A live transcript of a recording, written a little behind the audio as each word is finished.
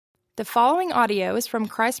The following audio is from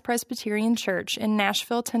Christ Presbyterian Church in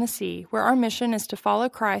Nashville, Tennessee, where our mission is to follow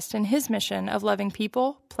Christ in his mission of loving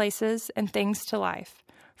people, places, and things to life.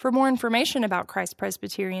 For more information about Christ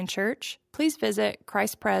Presbyterian Church, please visit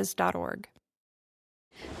christpres.org.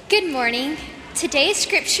 Good morning. Today's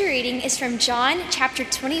scripture reading is from John chapter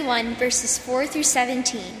 21, verses 4 through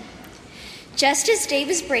 17. Just as day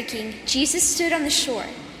was breaking, Jesus stood on the shore,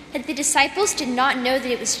 but the disciples did not know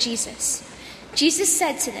that it was Jesus. Jesus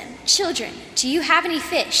said to them, "Children, do you have any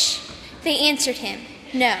fish?" They answered him,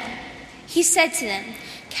 "No." He said to them,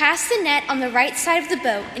 "Cast the net on the right side of the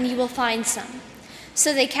boat, and you will find some."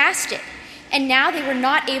 So they cast it, and now they were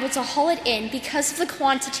not able to haul it in because of the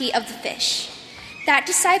quantity of the fish. That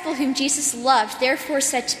disciple whom Jesus loved therefore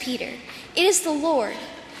said to Peter, "It is the Lord."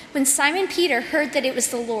 When Simon Peter heard that it was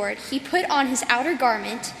the Lord, he put on his outer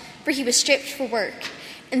garment, for he was stripped for work,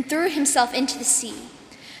 and threw himself into the sea.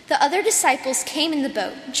 The other disciples came in the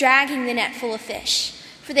boat, dragging the net full of fish,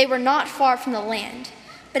 for they were not far from the land,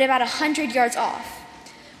 but about 100 yards off.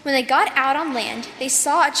 When they got out on land, they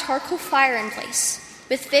saw a charcoal fire in place,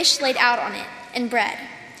 with fish laid out on it, and bread.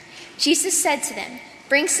 Jesus said to them,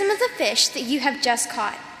 "Bring some of the fish that you have just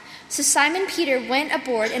caught." So Simon Peter went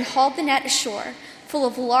aboard and hauled the net ashore, full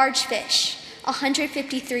of large fish,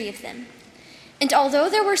 153 of them. And although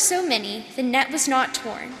there were so many, the net was not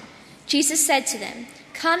torn. Jesus said to them,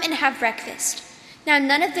 "Come and have breakfast." Now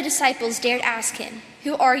none of the disciples dared ask him,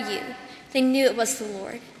 "Who are you?" They knew it was the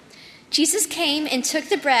Lord. Jesus came and took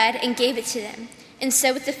the bread and gave it to them, and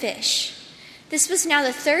so with the fish. This was now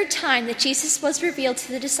the third time that Jesus was revealed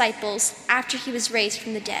to the disciples after he was raised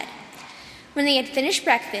from the dead. When they had finished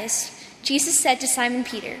breakfast, Jesus said to Simon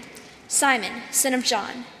Peter, "Simon, son of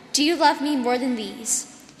John, do you love me more than these?"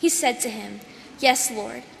 He said to him, "Yes,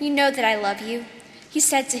 Lord, you know that I love you." He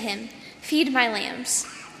said to him, "Feed my lambs."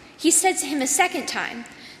 He said to him a second time,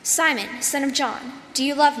 "Simon, son of John, do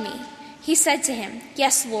you love me?" He said to him,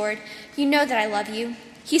 "Yes, Lord, you know that I love you."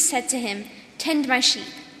 He said to him, "Tend my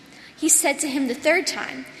sheep." He said to him the third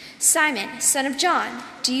time, "Simon, son of John,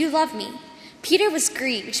 do you love me?" Peter was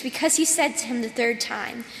grieved because he said to him the third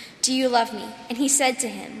time, "Do you love me?" And he said to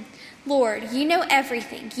him, "Lord, you know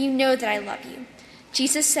everything. You know that I love you."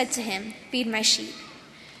 Jesus said to him, "Feed my sheep."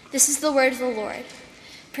 This is the word of the Lord.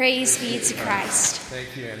 Praise be to Christ.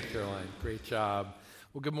 Thank you, Anna Caroline. Great job.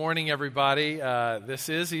 Well, good morning, everybody. This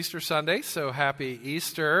is Easter Sunday, so happy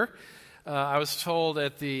Easter. I was told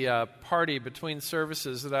at the party between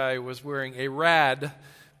services that I was wearing a rad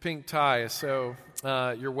pink tie, so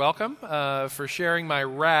you're welcome for sharing my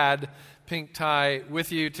rad pink tie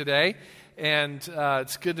with you today, and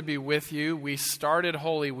it's good to be with you. We started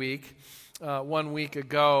Holy Week 1 week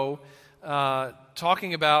ago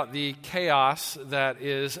talking about the chaos that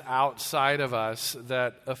is outside of us,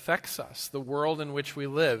 that affects us, the world in which we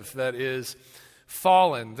live, that is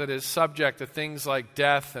fallen, that is subject to things like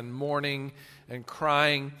death and mourning and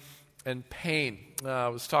crying and pain. I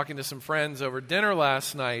was talking to some friends over dinner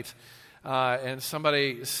last night, and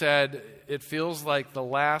somebody said it feels like the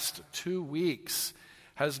last 2 weeks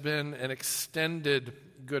has been an extended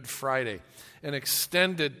Good Friday, an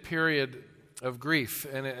extended period of grief,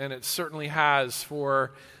 and it certainly has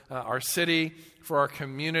for our city, for our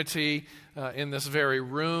community. In this very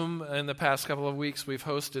room, in the past couple of weeks, we've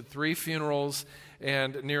hosted 3 funerals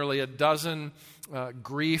and nearly a dozen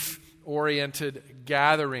grief-oriented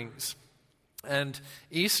gatherings. And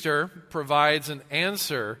Easter provides an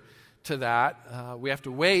answer to that. We have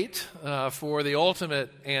to wait for the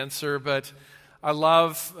ultimate answer, but I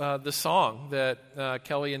love the song that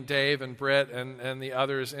Kelly and Dave and Britt and the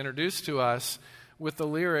others introduced to us with the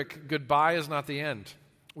lyric, "Goodbye is not the end."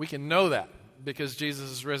 We can know that because Jesus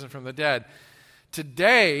is risen from the dead.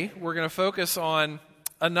 Today, we're going to focus on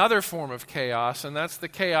another form of chaos, and that's the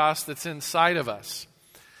chaos that's inside of us,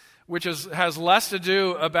 which has less to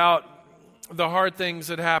do about the hard things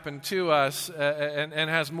that happen to us and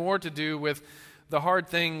has more to do with the hard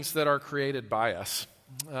things that are created by us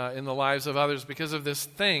in the lives of others because of this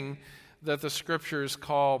thing that the Scriptures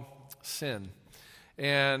call sin.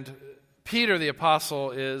 And Peter the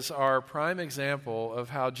Apostle is our prime example of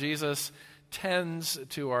how Jesus tends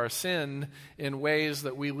to our sin in ways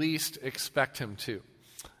that we least expect him to.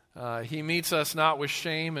 He meets us not with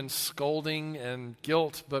shame and scolding and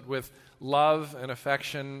guilt, but with love and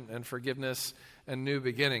affection and forgiveness and new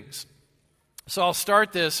beginnings. So I'll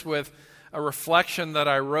start this with a reflection that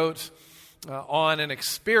I wrote on an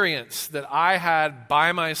experience that I had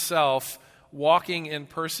by myself walking in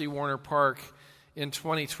Percy Warner Park in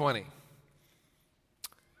 2020.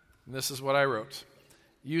 And this is what I wrote.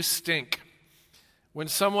 "You stink. When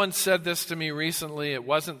someone said this to me recently, it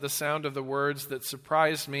wasn't the sound of the words that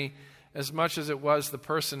surprised me as much as it was the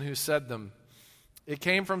person who said them. It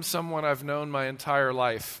came from someone I've known my entire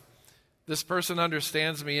life. This person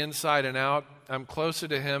understands me inside and out. I'm closer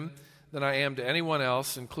to him than I am to anyone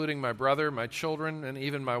else, including my brother, my children, and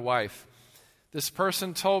even my wife. This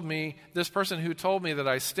person who told me that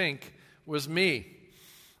I stink was me.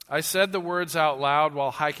 I said the words out loud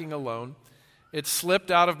while hiking alone. It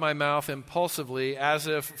slipped out of my mouth impulsively, as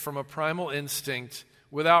if from a primal instinct,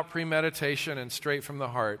 without premeditation and straight from the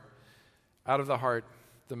heart. Out of the heart,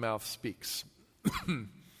 the mouth speaks.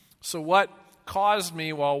 So what caused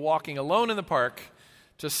me while walking alone in the park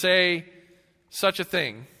to say such a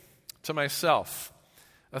thing to myself?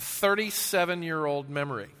 A 37-year-old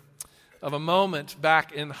memory of a moment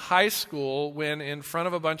back in high school when, in front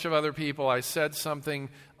of a bunch of other people, I said something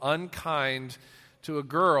unkind to a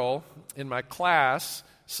girl in my class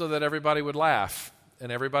so that everybody would laugh.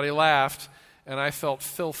 And everybody laughed, and I felt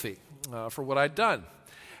filthy for what I'd done.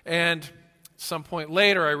 And some point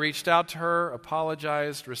later, I reached out to her,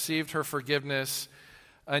 apologized, received her forgiveness,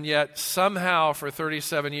 and yet somehow for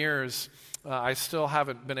 37 years, I still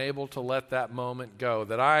haven't been able to let that moment go,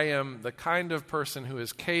 that I am the kind of person who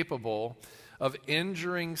is capable of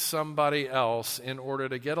injuring somebody else in order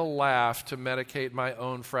to get a laugh to medicate my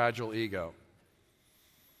own fragile ego.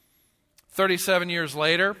 37 years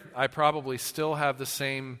later, I probably still have the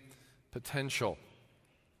same potential.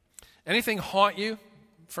 Anything haunt you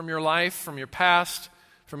from your life, from your past,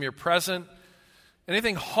 from your present?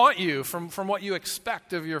 Anything haunt you from what you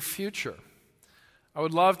expect of your future? I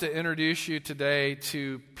would love to introduce you today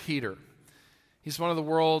to Peter. He's one of the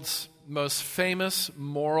world's most famous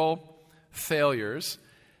moral failures.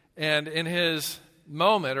 And in his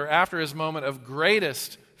moment, or after his moment of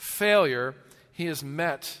greatest failure, he is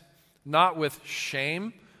met not with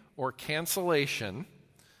shame or cancellation,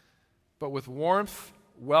 but with warmth,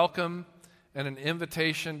 welcome, and an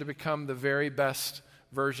invitation to become the very best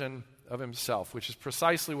version of himself, which is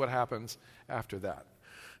precisely what happens after that.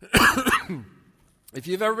 If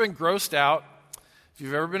you've ever been grossed out, if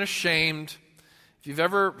you've ever been ashamed, if you've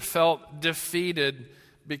ever felt defeated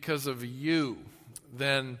because of you,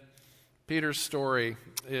 then Peter's story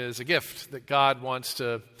is a gift that God wants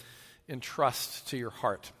to entrust to your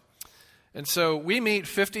heart. And so we meet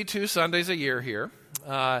 52 Sundays a year here,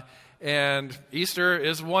 and Easter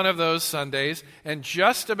is one of those Sundays, and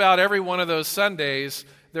just about every one of those Sundays,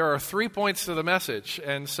 there are 3 points to the message,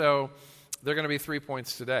 and so there are going to be 3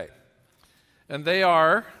 points today. And they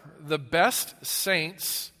are, the best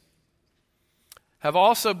saints have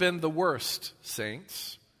also been the worst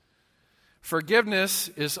saints. Forgiveness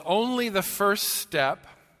is only the first step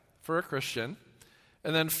for a Christian.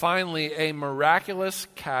 And then finally, a miraculous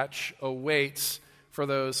catch awaits for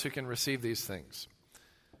those who can receive these things.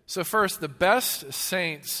 So first, the best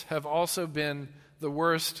saints have also been the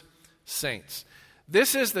worst saints.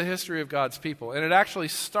 This is the history of God's people, and it actually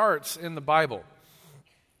starts in the Bible.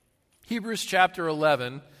 Hebrews chapter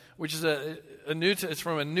 11, which is it's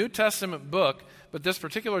from a New Testament book, but this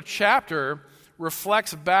particular chapter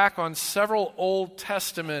reflects back on several Old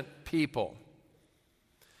Testament people.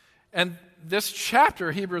 And this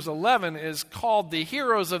chapter, Hebrews 11, is called the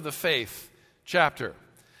Heroes of the Faith chapter.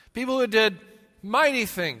 People who did mighty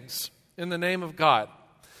things in the name of God,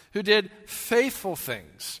 who did faithful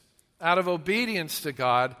things out of obedience to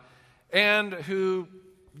God, and who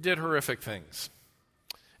did horrific things.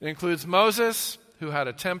 It includes Moses, who had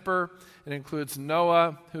a temper. It includes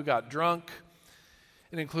Noah, who got drunk.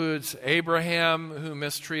 It includes Abraham, who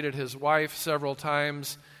mistreated his wife several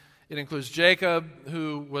times. It includes Jacob,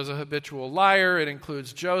 who was a habitual liar. It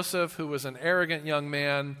includes Joseph, who was an arrogant young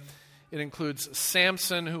man. It includes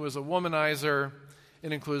Samson, who was a womanizer.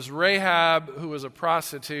 It includes Rahab, who was a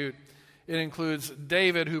prostitute. It includes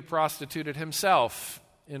David, who prostituted himself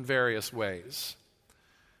in various ways.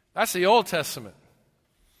 That's the Old Testament.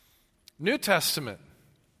 New Testament.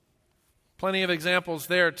 Plenty of examples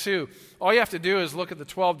there too. All you have to do is look at the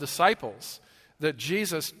 12 disciples that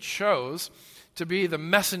Jesus chose to be the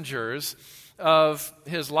messengers of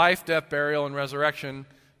his life, death, burial, and resurrection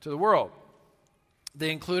to the world.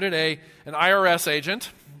 They included an IRS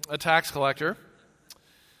agent, a tax collector,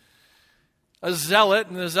 a zealot,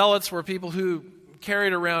 and the zealots were people who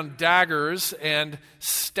carried around daggers and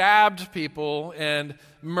stabbed people and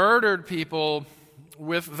murdered people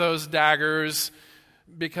with those daggers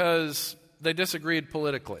because they disagreed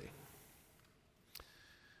politically.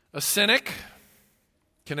 A cynic,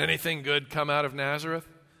 can anything good come out of Nazareth?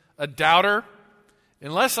 A doubter,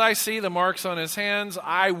 unless I see the marks on his hands,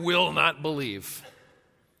 I will not believe.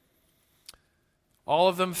 All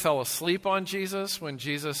of them fell asleep on Jesus when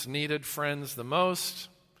Jesus needed friends the most.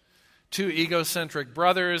 2 egocentric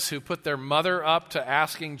brothers who put their mother up to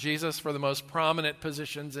asking Jesus for the most prominent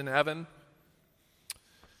positions in heaven.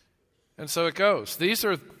 And so it goes. These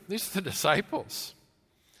are the disciples.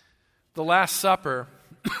 The Last Supper,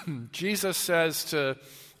 Jesus says to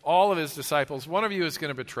all of his disciples, one of you is going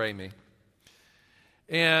to betray me.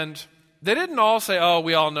 And they didn't all say, oh,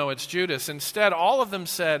 we all know it's Judas. Instead, all of them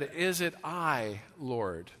said, is it I,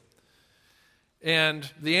 Lord?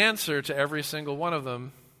 And the answer to every single one of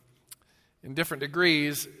them, in different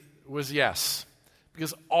degrees, was yes.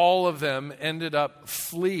 Because all of them ended up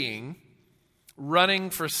fleeing, running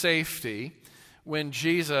for safety when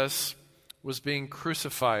Jesus was being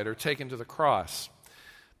crucified or taken to the cross.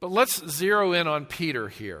 But let's zero in on Peter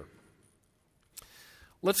here.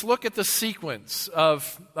 Let's look at the sequence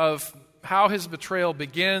of how his betrayal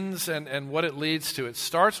begins and what it leads to. It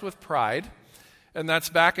starts with pride, and that's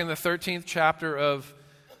back in the 13th chapter of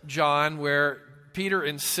John, where Peter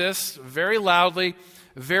insists very loudly,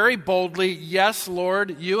 very boldly, yes,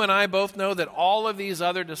 Lord, you and I both know that all of these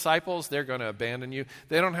other disciples, they're going to abandon you.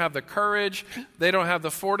 They don't have the courage, they don't have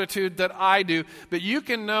the fortitude that I do, but you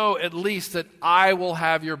can know at least that I will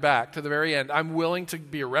have your back to the very end. I'm willing to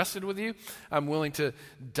be arrested with you. I'm willing to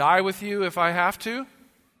die with you if I have to.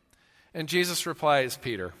 And Jesus replies,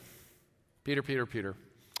 Peter, pumpkin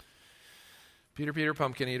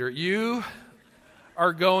eater, you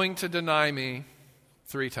are going to deny me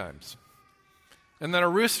 3 times. And then a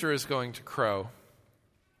rooster is going to crow.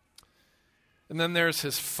 And then there's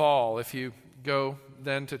his fall. If you go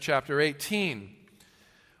then to chapter 18,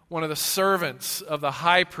 one of the servants of the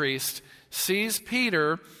high priest sees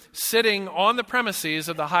Peter sitting on the premises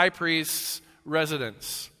of the high priest's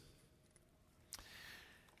residence.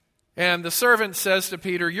 And the servant says to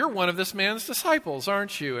Peter, you're one of this man's disciples,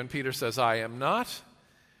 aren't you? And Peter says, I am not.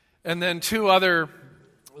 And then 2 other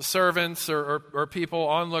servants or people,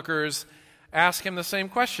 onlookers, ask him the same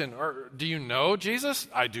question. Do you know Jesus?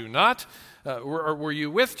 I do not. Were you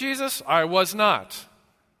with Jesus? I was not.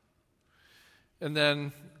 And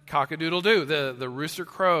then cock-a-doodle-doo, the rooster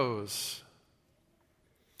crows.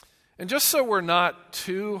 And just so we're not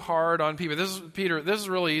too hard on Peter, this is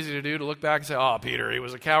really easy to do, to look back and say, oh, Peter, he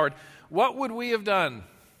was a coward. What would we have done?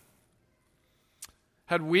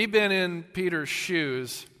 Had we been in Peter's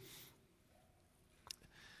shoes,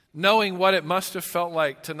 knowing what it must have felt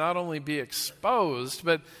like to not only be exposed,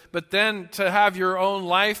 but then to have your own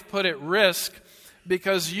life put at risk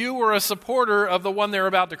because you were a supporter of the one they're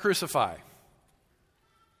about to crucify.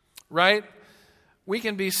 Right? We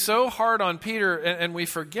can be so hard on Peter and we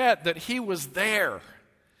forget that he was there.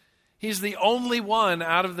 He's the only one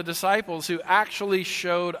out of the disciples who actually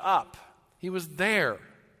showed up. He was there.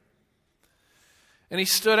 And he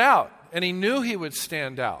stood out, and he knew he would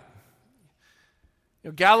stand out.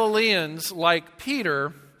 Galileans, like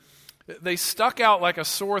Peter, they stuck out like a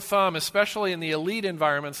sore thumb, especially in the elite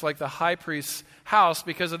environments like the high priest's house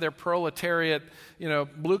because of their proletariat,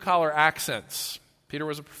 blue-collar accents. Peter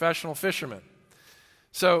was a professional fisherman.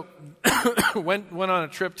 So went on a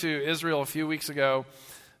trip to Israel a few weeks ago.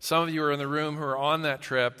 Some of you were in the room who were on that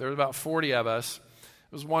trip. There were about 40 of us.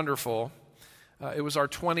 It was wonderful. It was our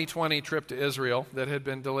 2020 trip to Israel that had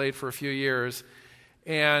been delayed for a few years.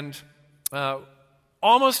 And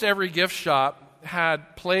almost every gift shop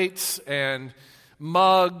had plates and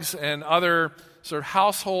mugs and other sort of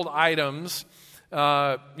household items,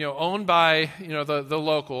 owned by the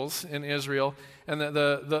locals in Israel. And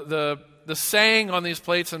the saying on these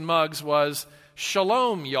plates and mugs was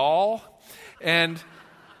 "Shalom, y'all," and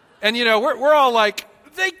we're all like,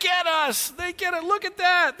 they get us, they get it. Look at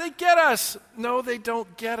that, they get us. No, they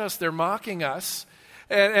don't get us. They're mocking us.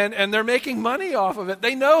 And they're making money off of it.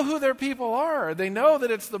 They know who their people are. They know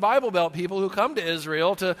that it's the Bible Belt people who come to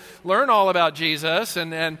Israel to learn all about Jesus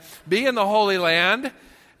and be in the Holy Land.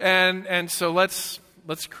 And so let's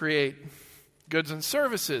create goods and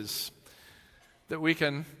services that we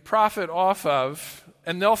can profit off of,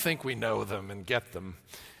 and they'll think we know them and get them.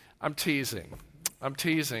 I'm teasing,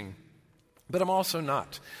 but I'm also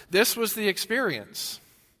not. This was the experience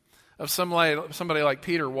of somebody like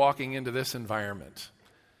Peter walking into this environment.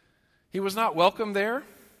 He was not welcome there.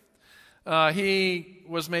 He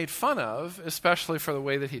was made fun of, especially for the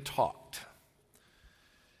way that he talked.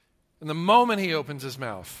 And the moment he opens his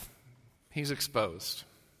mouth, he's exposed.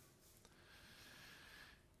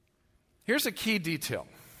 Here's a key detail.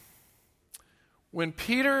 When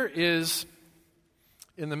Peter is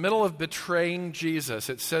in the middle of betraying Jesus,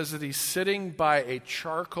 it says that he's sitting by a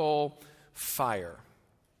charcoal fire.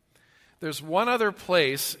 There's one other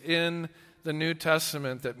place in the New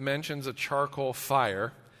Testament that mentions a charcoal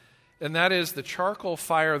fire, and that is the charcoal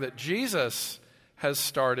fire that Jesus has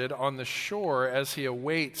started on the shore as he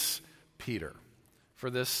awaits Peter, for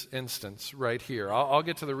this instance right here. I'll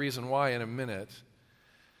get to the reason why in a minute.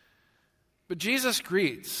 But Jesus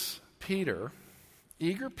greets Peter,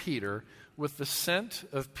 eager Peter, with the scent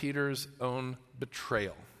of Peter's own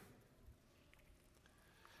betrayal.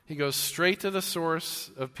 He goes straight to the source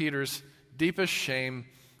of Peter's deepest shame,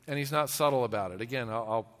 and he's not subtle about it. Again,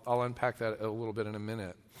 I'll unpack that a little bit in a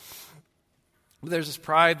minute. There's his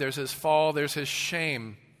pride, there's his fall, there's his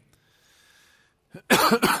shame.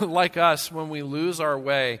 Like us, when we lose our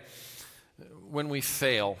way, when we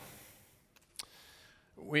fail,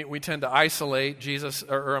 we tend to isolate.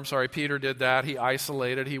 Peter did that. He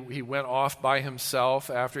isolated. He went off by himself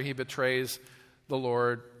after he betrays the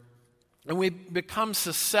Lord. And we become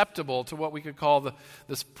susceptible to what we could call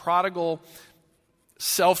this prodigal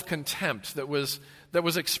self-contempt that was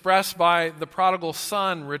expressed by the prodigal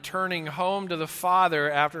son returning home to the father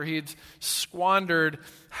after he'd squandered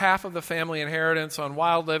half of the family inheritance on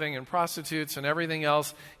wild living and prostitutes and everything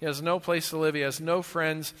else. He has no place to live. He has no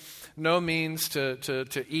friends, no means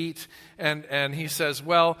to eat. And he says,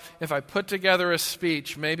 well, if I put together a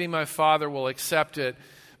speech, maybe my father will accept it.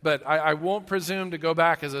 But I won't presume to go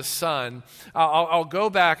back as a son. I'll go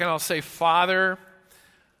back and I'll say, Father,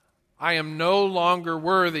 I am no longer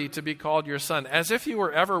worthy to be called your son. As if you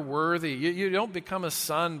were ever worthy. You don't become a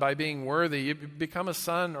son by being worthy. You become a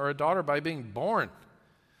son or a daughter by being born.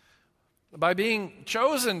 By being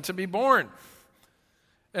chosen to be born.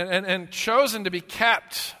 And chosen to be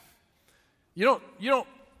kept. You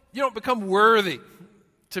don't become worthy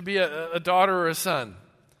to be a daughter or a son.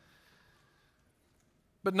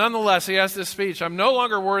 But nonetheless, he has this speech. I'm no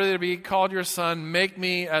longer worthy to be called your son. Make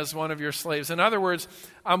me as one of your slaves. In other words,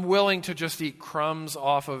 I'm willing to just eat crumbs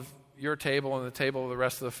off of your table and the table of the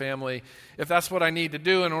rest of the family. If that's what I need to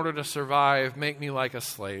do in order to survive, make me like a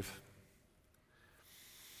slave.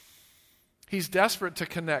 He's desperate to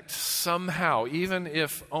connect somehow, even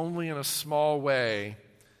if only in a small way,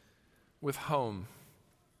 with home.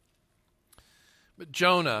 But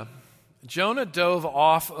Jonah dove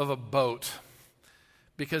off of a boat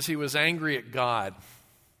because he was angry at God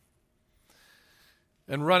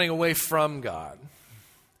and running away from God.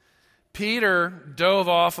 Peter dove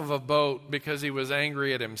off of a boat because he was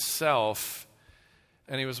angry at himself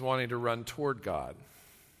and he was wanting to run toward God.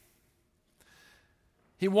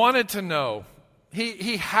 He wanted to know.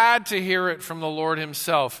 He had to hear it from the Lord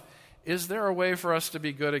himself. Is there a way for us to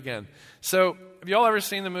be good again? So, have y'all ever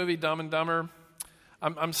seen the movie Dumb and Dumber?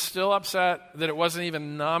 I'm still upset that it wasn't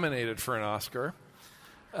even nominated for an Oscar.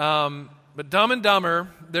 But Dumb and Dumber,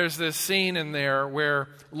 there's this scene in there where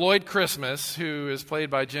Lloyd Christmas, who is played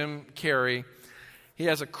by Jim Carrey, he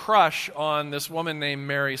has a crush on this woman named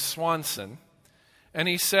Mary Swanson. And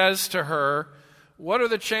he says to her, what are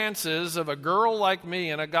the chances of a girl like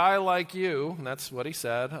me and a guy like you, and that's what he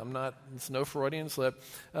said, it's no Freudian slip,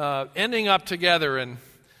 ending up together? And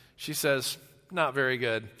she says, not very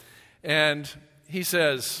good. And he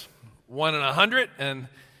says, 1 in 100? And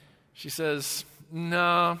she says,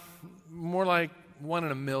 no, more like 1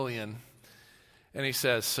 in a million. And he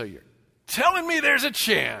says, so you're telling me there's a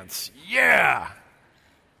chance? Yeah.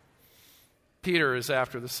 Peter is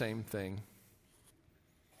after the same thing.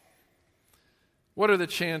 What are the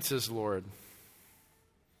chances, Lord?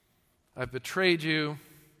 I've betrayed you.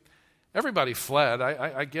 Everybody fled.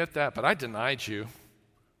 I get that, but I denied you.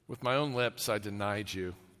 With my own lips, I denied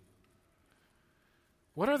you.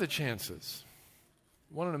 What are the chances?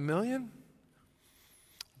 1 in a million?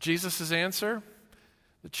 Jesus' answer?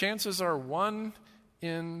 The chances are 1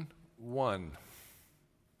 in 1.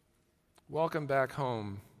 Welcome back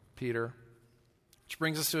home, Peter. Which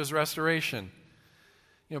brings us to his restoration.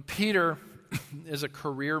 Peter is a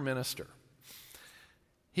career minister.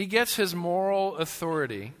 He gets his moral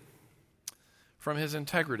authority from his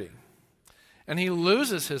integrity. And he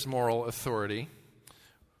loses his moral authority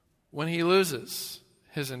when he loses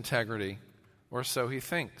his integrity, or so he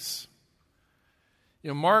thinks.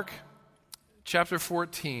 Mark chapter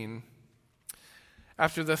 14,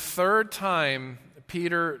 after the third time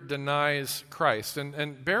Peter denies Christ,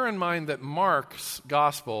 and bear in mind that Mark's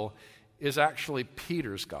gospel is actually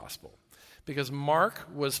Peter's gospel, because Mark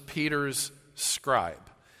was Peter's scribe.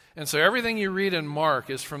 And so everything you read in Mark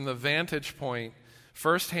is from the vantage point,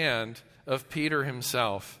 firsthand, of Peter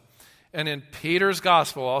himself. And in Peter's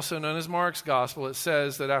gospel, also known as Mark's gospel, it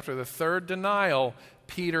says that after the third denial,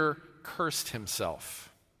 Peter cursed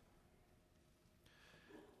himself.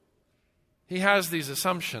 He has these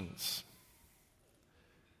assumptions.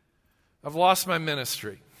 I've lost my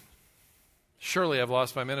ministry. Surely I've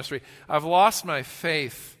lost my ministry. I've lost my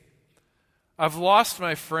faith. I've lost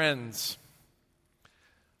my friends.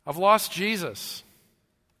 I've lost Jesus.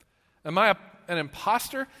 Am I an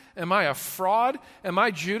imposter? Am I a fraud? Am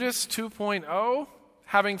I Judas 2.0?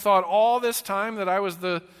 Having thought all this time that I was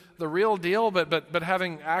the real deal, but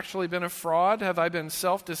having actually been a fraud? Have I been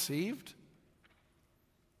self-deceived?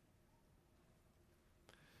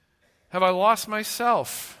 Have I lost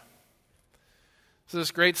myself? So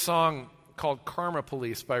this great song called Karma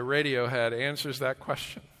Police by Radiohead answers that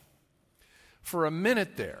question. For a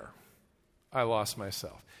minute there, I lost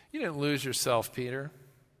myself. You didn't lose yourself, Peter.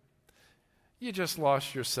 You just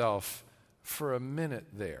lost yourself for a minute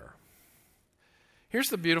there. Here's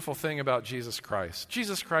the beautiful thing about Jesus Christ.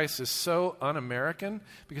 Jesus Christ is so un-American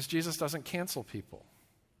because Jesus doesn't cancel people.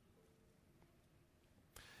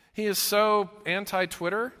 He is so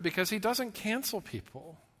anti-Twitter because he doesn't cancel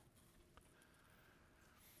people.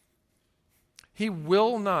 He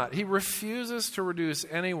will not. He refuses to reduce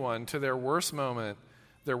anyone to their worst moment,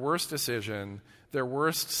 their worst decision, their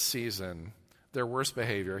worst season, their worst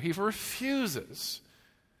behavior. He refuses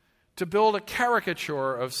to build a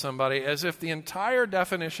caricature of somebody as if the entire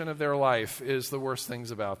definition of their life is the worst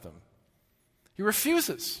things about them. He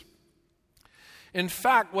refuses. In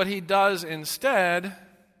fact, what he does instead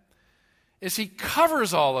is he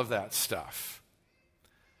covers all of that stuff.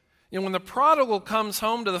 You know, when the prodigal comes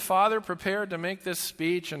home to the father prepared to make this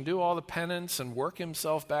speech and do all the penance and work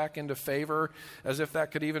himself back into favor as if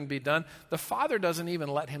that could even be done, the father doesn't even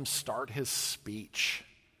let him start his speech.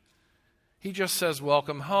 He just says,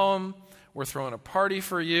 welcome home. We're throwing a party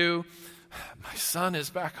for you. My son is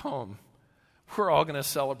back home. We're all going to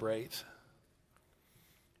celebrate.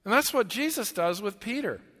 And that's what Jesus does with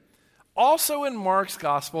Peter. Also in Mark's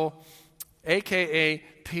gospel, a.k.a.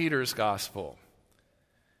 Peter's gospel.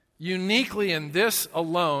 Uniquely in this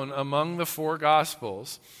alone among the four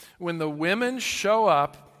Gospels, when the women show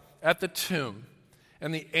up at the tomb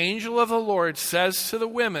and the angel of the Lord says to the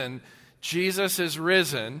women, Jesus is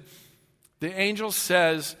risen, the angel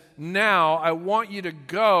says, now I want you to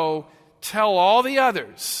go tell all the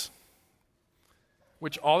others,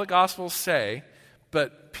 which all the Gospels say,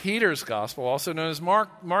 but Peter's Gospel, also known as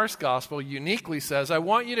Mark's Gospel, uniquely says, I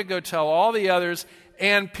want you to go tell all the others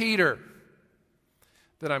and Peter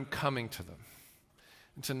that I'm coming to them,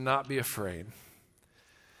 and to not be afraid.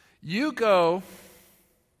 You go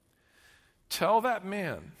tell that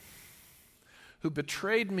man who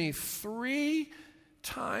betrayed me 3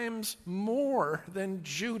 times more than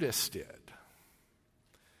Judas did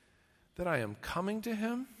that I am coming to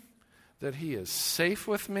him, that he is safe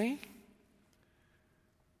with me,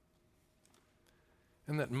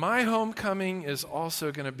 and that my homecoming is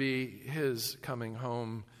also going to be his coming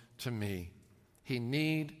home to me. He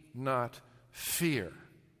need not fear.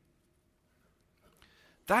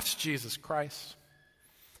 That's Jesus Christ.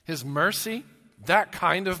 His mercy, that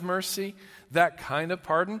kind of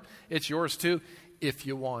pardon, it's yours too if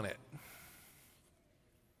you want it.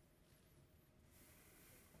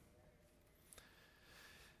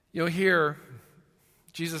 You know, here,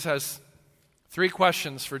 Jesus has 3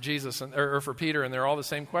 questions for Jesus or for Peter, and they're all the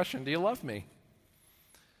same question. Do you love me?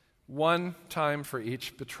 1 time for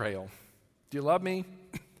each betrayal. Do you love me?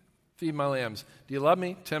 Feed my lambs. Do you love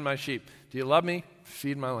me? Tend my sheep. Do you love me?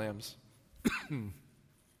 Feed my lambs.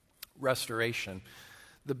 Restoration.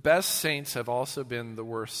 The best saints have also been the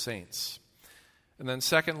worst saints. And then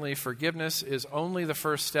secondly, forgiveness is only the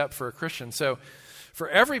first step for a Christian. So for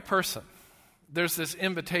every person, there's this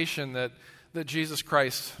invitation that Jesus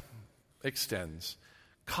Christ extends.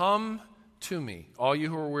 Come to me, all you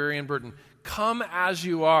who are weary and burdened. Come as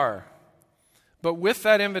you are. But with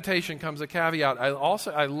that invitation comes a caveat.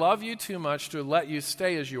 I love you too much to let you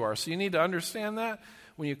stay as you are. So you need to understand that.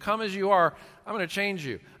 When you come as you are, I'm going to change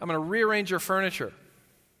you. I'm going to rearrange your furniture.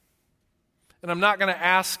 And I'm not going to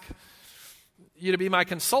ask you to be my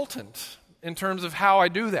consultant in terms of how I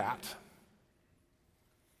do that.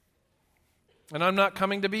 And I'm not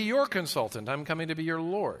coming to be your consultant. I'm coming to be your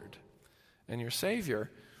Lord and your Savior.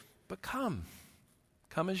 But come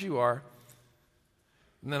as you are.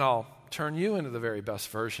 And then I'll turn you into the very best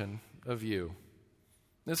version of you.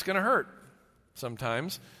 It's going to hurt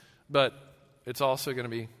sometimes, but it's also going to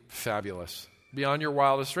be fabulous, beyond your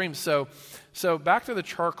wildest dreams. So back to the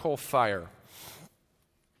charcoal fire.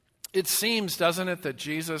 It seems, doesn't it, that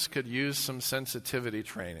Jesus could use some sensitivity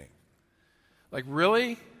training. Like,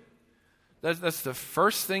 really? That's the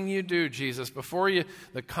first thing you do, Jesus. Before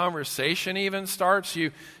the conversation even starts,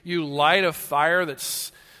 you light a fire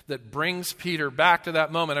that brings Peter back to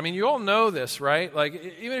that moment. I mean, you all know this, right? Like,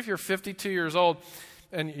 even if you're 52 years old,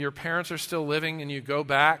 and your parents are still living and you go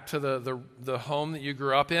back to the home that you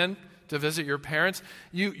grew up in to visit your parents,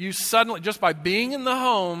 you suddenly, just by being in the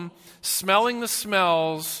home, smelling the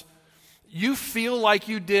smells, you feel like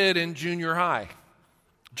you did in junior high.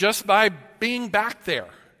 Just by being back there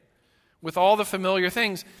with all the familiar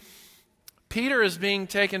things. Peter is being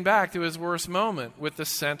taken back to his worst moment with the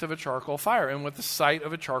scent of a charcoal fire and with the sight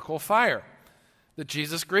of a charcoal fire that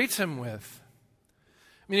Jesus greets him with.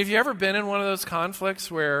 I mean, have you ever been in one of those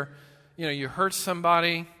conflicts where, you hurt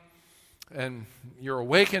somebody and you're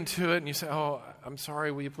awakened to it and you say, "Oh, I'm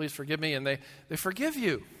sorry, will you please forgive me?" And they forgive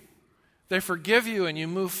you. They forgive you and you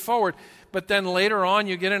move forward. But then later on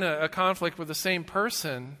you get in a conflict with the same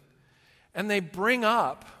person and they bring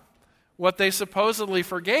up what they supposedly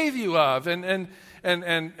forgave you of and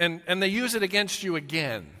they use it against you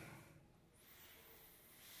again.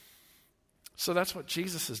 So that's what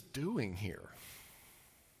Jesus is doing here.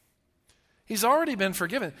 He's already been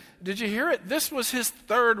forgiven. Did you hear it? This was his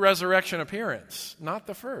third resurrection appearance, not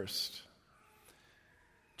the first.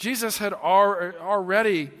 Jesus had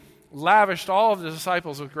already lavished all of the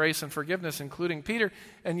disciples with grace and forgiveness, including Peter,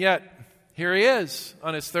 and yet here he is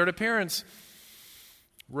on his third appearance,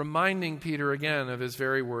 reminding Peter again of his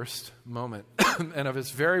very worst moment and of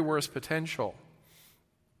his very worst potential.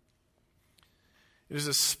 It is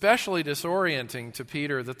especially disorienting to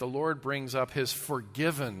Peter that the Lord brings up his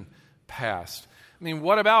forgiven past. I mean,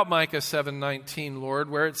 what about Micah 7:19, Lord,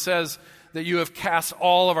 where it says that you have cast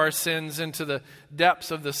all of our sins into the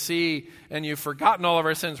depths of the sea and you've forgotten all of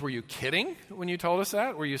our sins? Were you kidding when you told us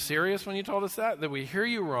that? Were you serious when you told us that? Did we hear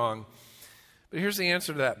you wrong? But here's the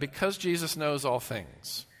answer to that. Because Jesus knows all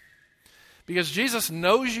things. Because Jesus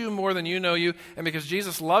knows you more than you know you, and because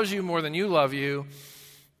Jesus loves you more than you love you,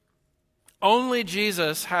 only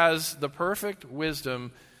Jesus has the perfect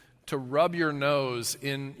wisdom to rub your nose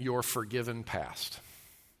in your forgiven past,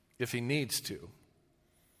 if he needs to.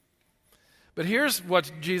 But here's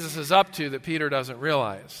what Jesus is up to that Peter doesn't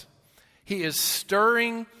realize. He is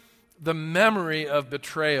stirring the memory of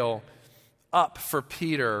betrayal up for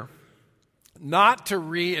Peter, not to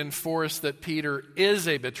reinforce that Peter is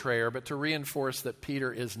a betrayer, but to reinforce that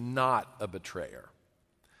Peter is not a betrayer.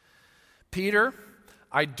 Peter,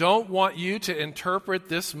 I don't want you to interpret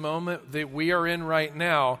this moment that we are in right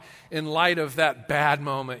now in light of that bad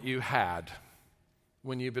moment you had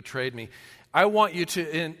when you betrayed me. I want you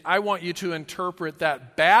to interpret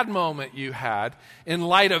that bad moment you had in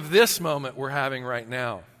light of this moment we're having right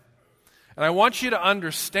now. And I want you to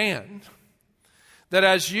understand that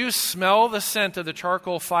as you smell the scent of the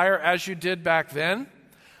charcoal fire as you did back then,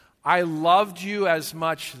 I loved you as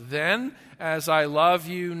much then as I love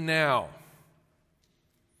you now.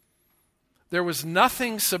 There was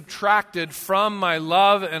nothing subtracted from my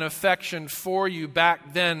love and affection for you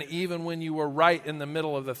back then, even when you were right in the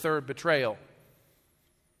middle of the third betrayal.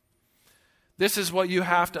 This is what you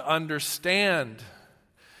have to understand.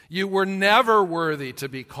 You were never worthy to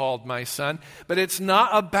be called my son, but it's not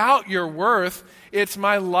about your worth. It's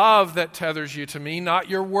my love that tethers you to me, not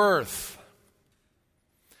your worth.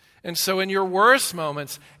 And so in your worst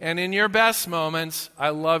moments and in your best moments, I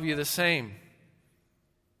love you the same.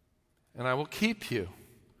 And I will keep you.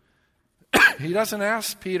 He doesn't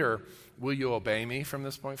ask Peter, will you obey me from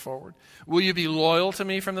this point forward? Will you be loyal to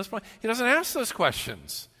me from this point? He doesn't ask those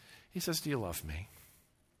questions. He says, do you love me?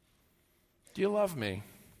 Do you love me?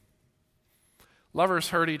 Lovers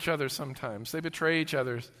hurt each other sometimes. They betray each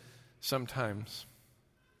other sometimes.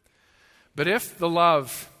 But if the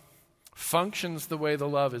love functions the way the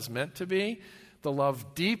love is meant to be, the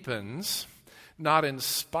love deepens, not in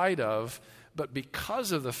spite of, but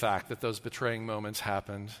because of the fact that those betraying moments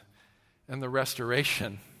happened and the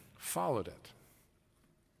restoration followed it.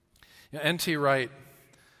 N.T. Wright,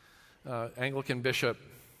 Anglican bishop,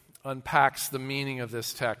 unpacks the meaning of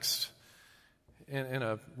this text in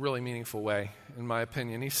a really meaningful way, in my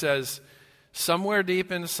opinion. He says, somewhere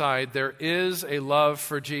deep inside there is a love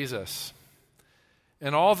for Jesus.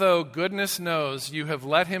 And although goodness knows you have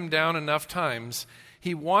let him down enough times,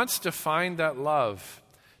 he wants to find that love,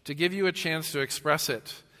 to give you a chance to express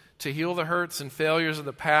it, to heal the hurts and failures of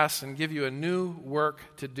the past and give you a new work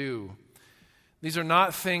to do. These are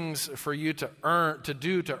not things for you to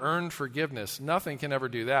earn forgiveness. Nothing can ever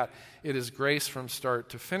do that. It is grace from start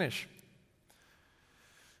to finish.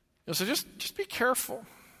 So just be careful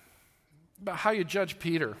about how you judge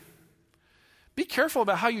Peter. Be careful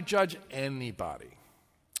about how you judge anybody.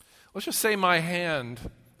 Let's just say my hand.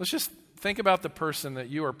 Let's just think about the person that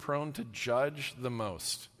you are prone to judge the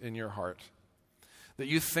most in your heart, that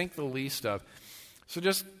you think the least of. So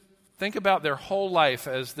just Think about their whole life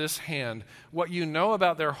as this hand. What you know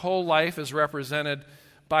about their whole life is represented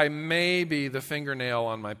by maybe the fingernail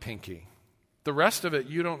on my pinky. The rest of it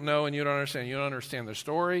you don't know and you don't understand. You don't understand their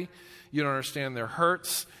story. You don't understand their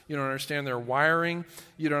hurts. You don't understand their wiring.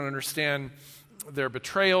 You don't understand their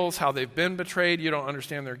betrayals, how they've been betrayed. You don't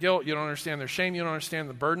understand their guilt. You don't understand their shame. You don't understand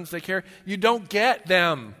the burdens they carry. You don't get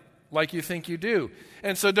them like you think you do.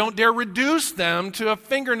 And so don't dare reduce them to a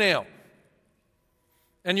fingernail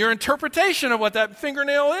and your interpretation of what that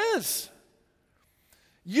fingernail is.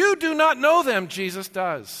 You do not know them, Jesus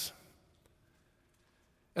does.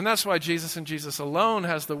 And that's why Jesus and Jesus alone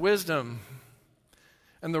has the wisdom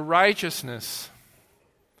and the righteousness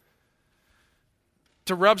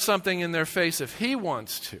to rub something in their face if he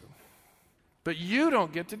wants to. But you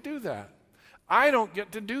don't get to do that. I don't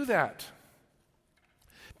get to do that.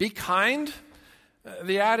 Be kind,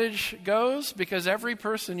 the adage goes, because every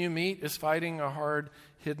person you meet is fighting a hard,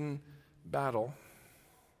 hidden battle,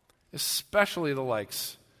 especially the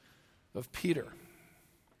likes of Peter.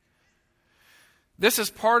 This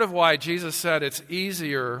is part of why Jesus said it's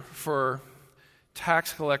easier for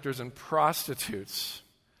tax collectors and prostitutes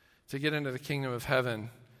to get into the kingdom of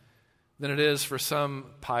heaven than it is for some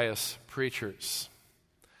pious preachers.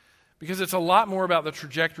 Because it's a lot more about the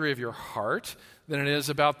trajectory of your heart than it is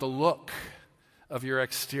about the look of your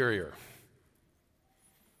exterior.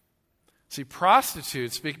 See,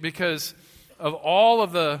 prostitutes, because of all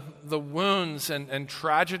of the wounds and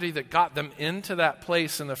tragedy that got them into that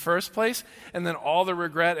place in the first place, and then all the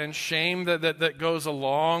regret and shame that goes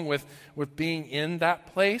along with being in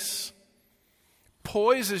that place,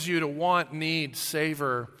 poises you to want, need,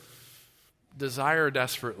 savor, desire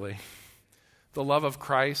desperately the love of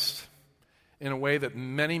Christ in a way that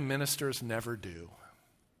many ministers never do.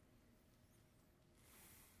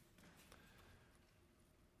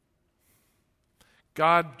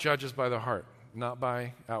 God judges by the heart, not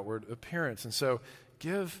by outward appearance. And so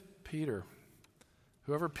give Peter,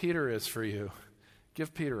 whoever Peter is for you,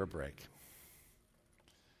 give Peter a break.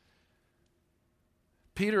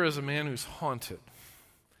 Peter is a man who's haunted.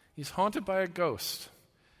 He's haunted by a ghost.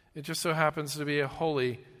 It just so happens to be a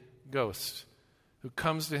holy ghost who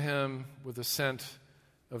comes to him with a scent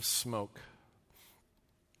of smoke.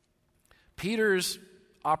 Peter's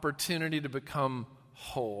opportunity to become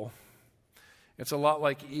whole. It's a lot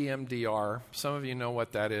like EMDR. Some of you know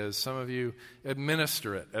what that is. Some of you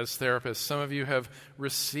administer it as therapists. Some of you have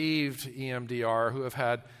received EMDR who have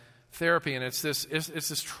had therapy, and it's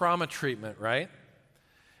this trauma treatment, right?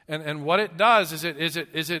 And what it does is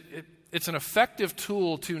it's an effective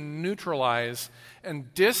tool to neutralize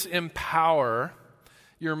and disempower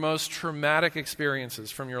your most traumatic experiences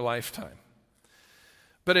from your lifetime.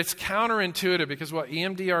 But it's counterintuitive because what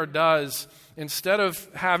EMDR does, instead of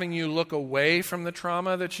having you look away from the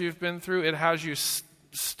trauma that you've been through, it has you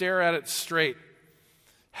stare at it straight,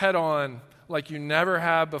 head on, like you never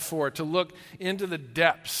have before, to look into the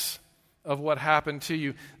depths of what happened to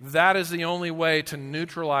you. That is the only way to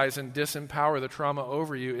neutralize and disempower the trauma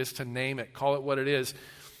over you, is to name it, call it what it is,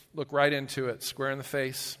 look right into it, square in the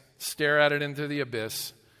face, stare at it into the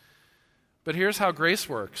abyss. But here's how grace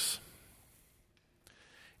works.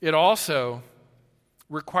 It also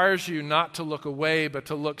requires you not to look away, but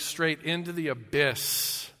to look straight into the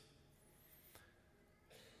abyss.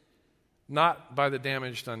 Not by the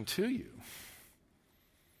damage done to you,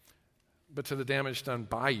 but to the damage done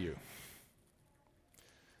by you.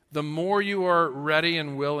 The more you are ready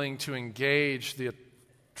and willing to engage the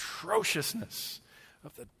atrociousness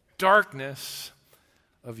of the darkness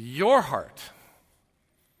of your heart,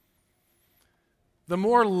 the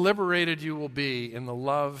more liberated you will be in the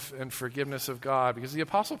love and forgiveness of God. Because the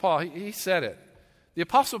Apostle Paul, he said it. The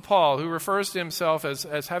Apostle Paul, who refers to himself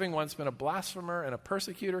as having once been a blasphemer and a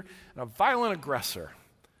persecutor and a violent aggressor,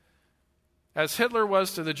 as Hitler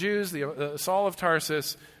was to the Jews, the Saul of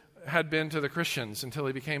Tarsus had been to the Christians until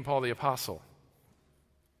he became Paul the Apostle.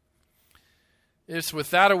 It's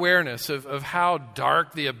with that awareness of how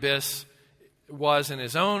dark the abyss was in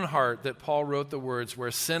his own heart that Paul wrote the words,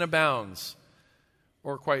 "Where sin abounds,"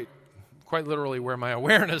 or quite literally, where my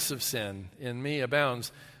awareness of sin in me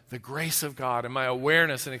abounds, the grace of God and my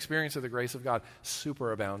awareness and experience of the grace of God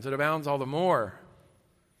superabounds. It abounds all the more.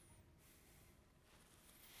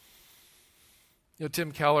 You know,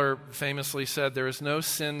 Tim Keller famously said, "There is no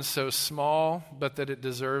sin so small but that it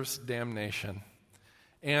deserves damnation.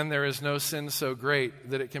 And there is no sin so great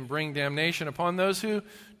that it can bring damnation upon those who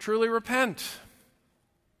truly repent."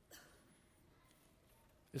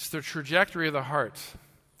 It's the trajectory of the heart,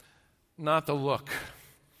 not the look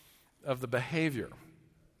of the behavior,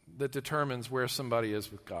 that determines where somebody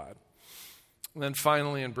is with God. And then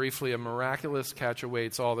finally and briefly, a miraculous catch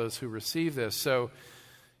awaits all those who receive this. So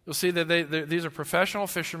you'll see that these are professional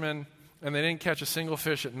fishermen, and they didn't catch a single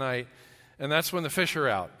fish at night. And that's when the fish are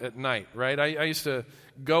out, at night, right? I used to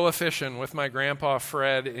go a-fishing with my grandpa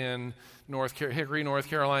Fred in Hickory, North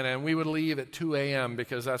Carolina, and we would leave at 2 a.m.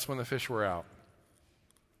 because that's when the fish were out.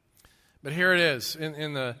 But here it is,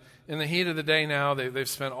 in the heat of the day now. They've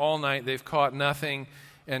spent all night, they've caught nothing,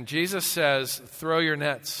 and Jesus says, throw your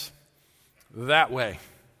nets that way,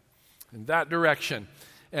 in that direction.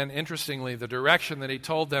 And interestingly, the direction that he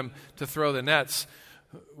told them to throw the nets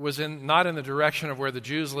was not in the direction of where the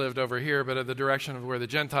Jews lived over here, but in the direction of where the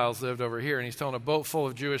Gentiles lived over here. And he's telling a boat full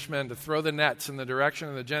of Jewish men to throw the nets in the direction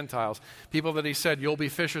of the Gentiles. People that he said, you'll be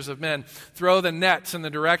fishers of men. Throw the nets in the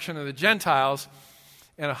direction of the Gentiles.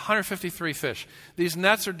 And 153 fish. These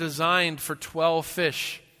nets are designed for 12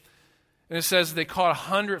 fish. And it says they caught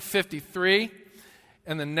 153,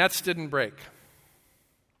 and the nets didn't break.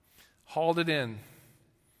 Hauled it in.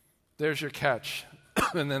 There's your catch.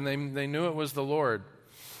 And then they knew it was the Lord.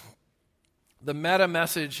 The meta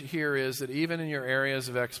message here is that even in your areas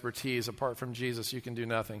of expertise, apart from Jesus, you can do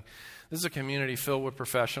nothing. This is a community filled with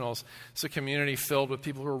professionals. It's a community filled with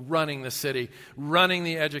people who are running the city, running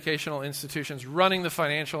the educational institutions, running the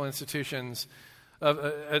financial institutions,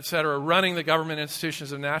 et cetera, running the government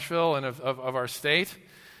institutions of Nashville and of our state.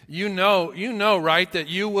 You know, right, that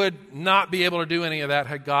you would not be able to do any of that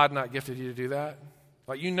had God not gifted you to do that.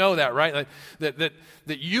 Like, you know that, right? Like,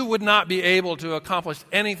 that you would not be able to accomplish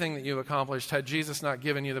anything that you've accomplished had Jesus not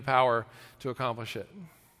given you the power to accomplish it.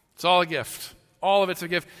 It's all a gift. All of it's a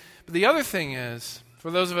gift. But the other thing is,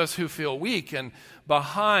 for those of us who feel weak and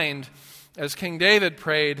behind, as King David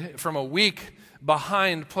prayed from a weak,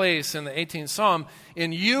 behind place in the 18th Psalm,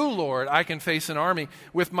 in you, Lord, I can face an army.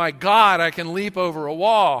 With my God, I can leap over a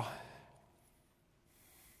wall.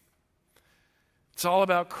 It's all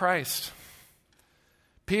about Christ.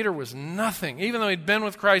 Peter was nothing. Even though he'd been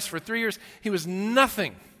with Christ for 3 years, he was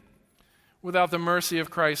nothing without the mercy of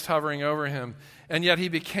Christ hovering over him. And yet he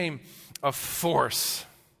became a force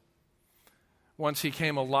once he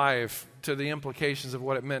came alive to the implications of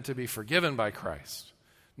what it meant to be forgiven by Christ.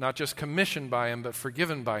 Not just commissioned by him, but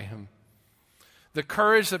forgiven by him. The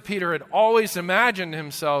courage that Peter had always imagined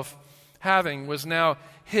himself having was now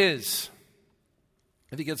his.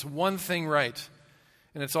 If he gets one thing right,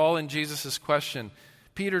 and it's all in Jesus' question,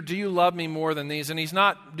 Peter, do you love me more than these? And he's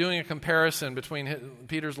not doing a comparison between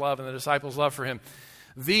Peter's love and the disciples' love for him.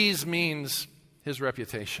 These means his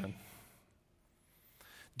reputation.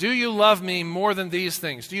 Do you love me more than these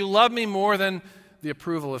things? Do you love me more than the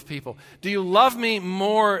approval of people? Do you love me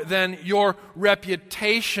more than your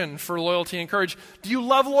reputation for loyalty and courage? Do you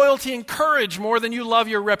love loyalty and courage more than you love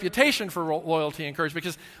your reputation for loyalty and courage?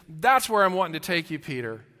 Because that's where I'm wanting to take you,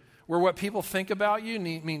 Peter, where what people think about you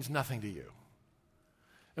means nothing to you.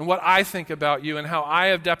 And what I think about you and how I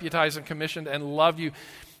have deputized and commissioned and loved you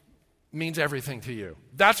means everything to you.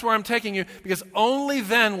 That's where I'm taking you, because only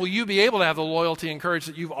then will you be able to have the loyalty and courage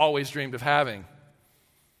that you've always dreamed of having.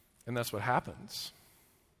 And that's what happens.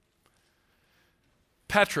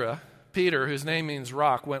 Peter, whose name means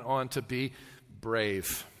rock, went on to be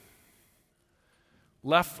brave.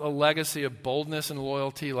 Left a legacy of boldness and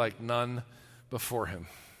loyalty like none before him.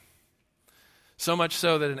 So much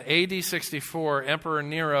so that in AD 64, Emperor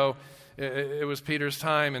Nero, it was Peter's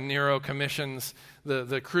time, and Nero commissions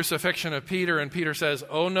the crucifixion of Peter, and Peter says,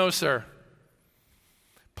 "Oh no, sir.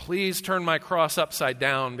 Please turn my cross upside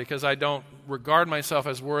down, because I don't regard myself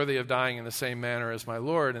as worthy of dying in the same manner as my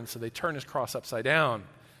Lord." And so they turn his cross upside down,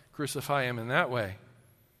 crucify him in that way.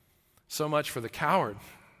 So much for the coward.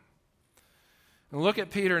 And look at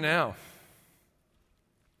Peter now.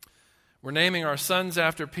 We're naming our sons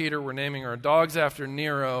after Peter. We're naming our dogs after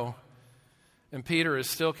Nero. And Peter is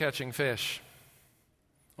still catching fish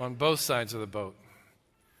on both sides of the boat.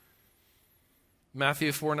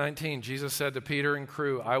 Matthew 4:19, Jesus said to Peter and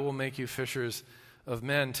crew, "I will make you fishers of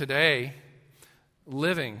men." Today,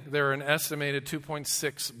 there are an estimated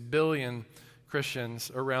 2.6 billion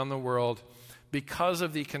Christians around the world because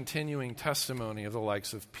of the continuing testimony of the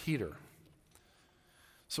likes of Peter.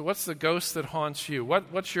 So what's the ghost that haunts you?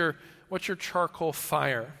 What's your charcoal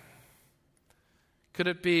fire? Could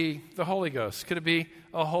it be the Holy Ghost? Could it be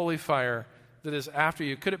a holy fire that is after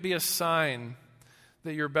you? Could it be a sign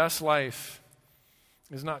that your best life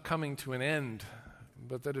is not coming to an end,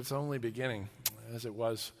 but that it's only beginning, as it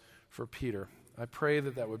was for Peter? I pray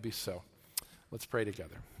that would be so. Let's pray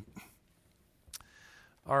together.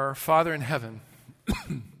 Our Father in heaven,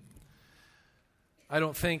 I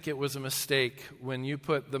don't think it was a mistake when you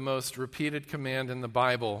put the most repeated command in the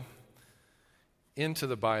Bible into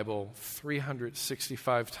the Bible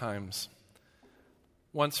 365 times,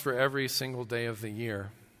 once for every single day of the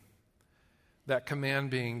year. That command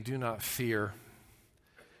being, do not fear.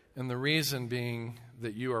 And the reason being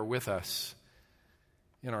that you are with us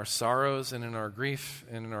in our sorrows and in our grief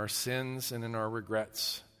and in our sins and in our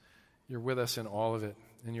regrets. You're with us in all of it,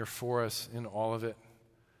 and you're for us in all of it.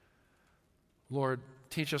 Lord,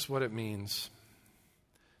 teach us what it means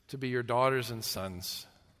to be your daughters and sons,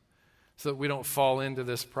 so that we don't fall into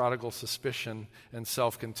this prodigal suspicion and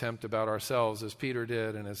self-contempt about ourselves as Peter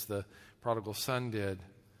did and as the prodigal son did.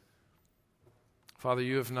 Father,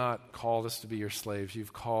 you have not called us to be your slaves.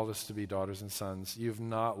 You've called us to be daughters and sons. You've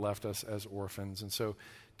not left us as orphans. And so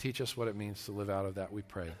teach us what it means to live out of that, we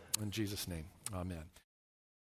pray. In Jesus' name, amen.